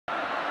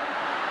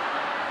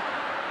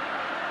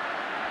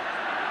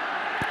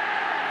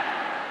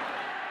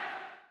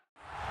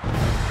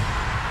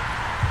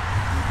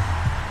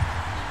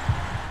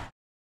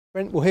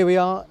Brent, well here we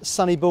are,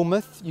 sunny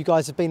Bournemouth. You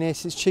guys have been here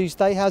since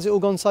Tuesday. How's it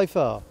all gone so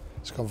far?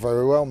 It's gone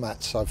very well,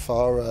 Matt, so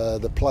far.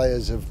 The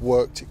players have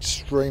worked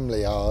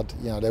extremely hard.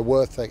 You know, their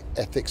work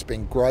ethic's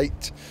been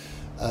great.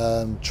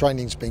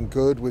 Training's been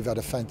good. We've had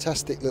a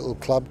fantastic little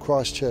club,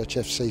 Christchurch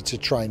FC, to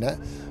train at.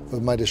 They've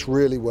made us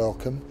really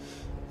welcome.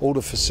 All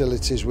the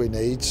facilities we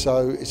need,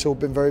 so it's all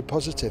been very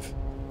positive.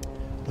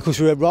 Of course,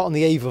 we're right on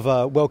the eve of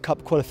a World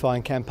Cup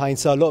qualifying campaign,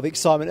 so a lot of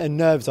excitement and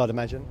nerves, I'd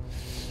imagine.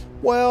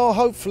 Well,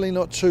 hopefully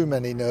not too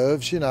many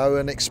nerves, you know,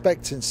 and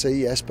expectancy,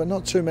 yes, but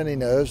not too many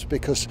nerves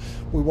because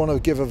we want to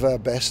give of our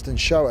best and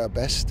show our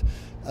best.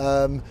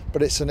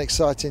 But it's an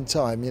exciting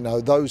time, you know.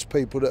 Those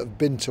people that have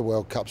been to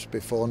World Cups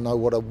before know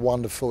what a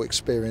wonderful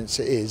experience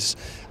it is,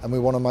 and we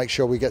want to make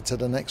sure we get to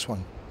the next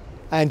one.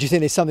 And do you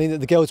think it's something that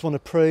the girls want to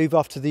prove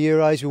after the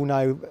Euros? We all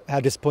know how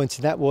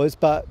disappointing that was,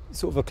 but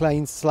sort of a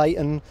clean slate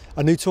and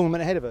a new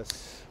tournament ahead of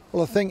us.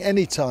 Well, I think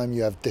any time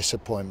you have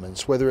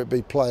disappointments, whether it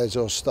be players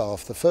or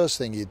staff, the first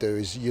thing you do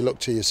is you look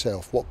to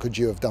yourself. What could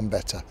you have done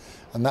better?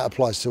 And that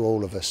applies to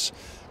all of us.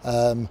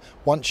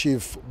 Once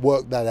you've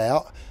worked that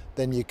out,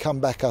 then you come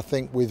back, I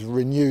think, with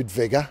renewed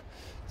vigour.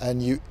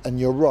 And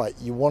you're right,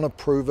 you want to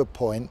prove a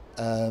point,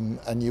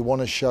 and you want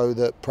to show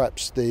that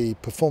perhaps the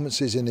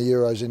performances in the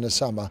Euros in the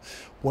summer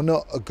were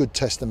not a good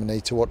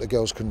testimony to what the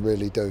girls can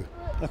really do.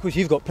 And of course,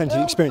 you've got plenty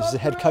of experience as a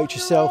head coach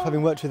yourself,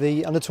 having worked with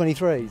the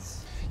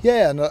under-23s.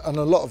 Yeah, and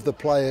a lot of the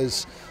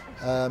players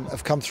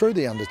have come through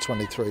the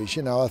under-23s.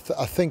 You know,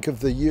 I think of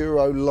the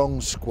Euro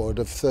long squad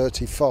of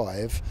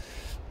 35.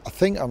 I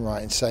think I'm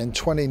right in saying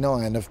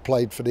 29 have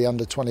played for the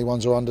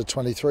under-21s or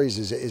under-23s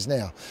as it is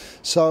now.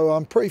 So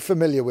I'm pretty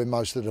familiar with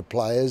most of the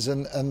players,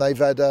 and they've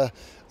had a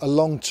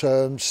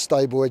long-term,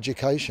 stable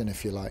education,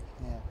 if you like.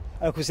 Yeah.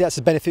 And of course, that's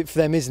a benefit for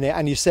them, isn't it,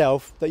 and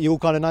yourself, that you all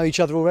kind of know each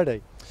other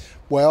already?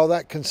 Well,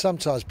 that can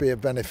sometimes be a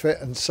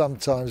benefit and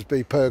sometimes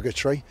be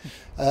purgatory.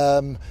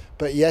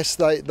 But yes,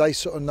 they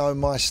sort of know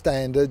my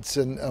standards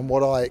and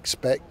what I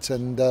expect,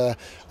 and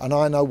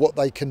I know what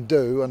they can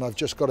do, and I've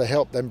just got to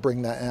help them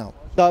bring that out.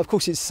 So, of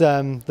course, it's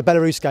the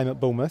Belarus game at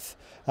Bournemouth.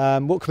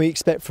 What can we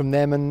expect from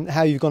them, and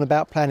how you've gone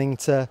about planning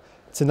to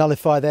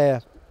nullify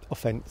their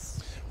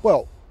offence?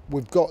 Well,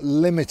 we've got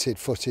limited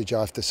footage, I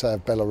have to say,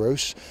 of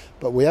Belarus,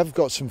 but we have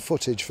got some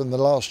footage from the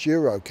last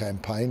Euro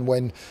campaign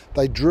when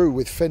they drew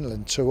with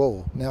Finland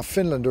 2-2. Now,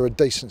 Finland are a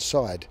decent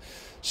side,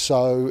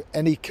 so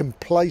any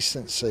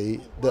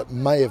complacency that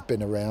may have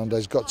been around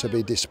has got to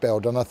be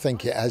dispelled, and I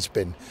think it has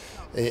been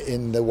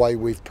in the way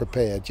we've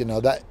prepared. You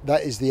know,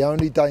 that is the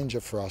only danger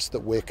for us,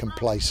 that we're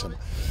complacent.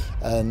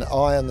 And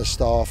I and the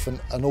staff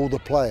and all the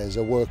players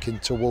are working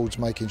towards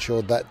making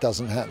sure that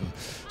doesn't happen.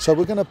 So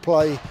we're going to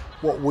play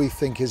what we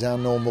think is our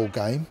normal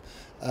game,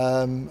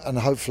 and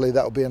hopefully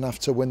that'll be enough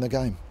to win the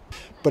game.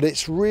 But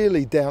it's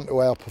really down to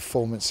our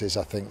performances,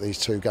 I think, these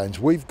two games.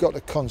 We've got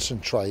to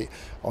concentrate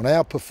on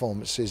our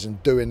performances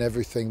and doing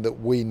everything that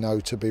we know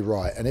to be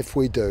right. And if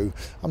we do,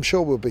 I'm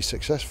sure we'll be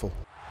successful.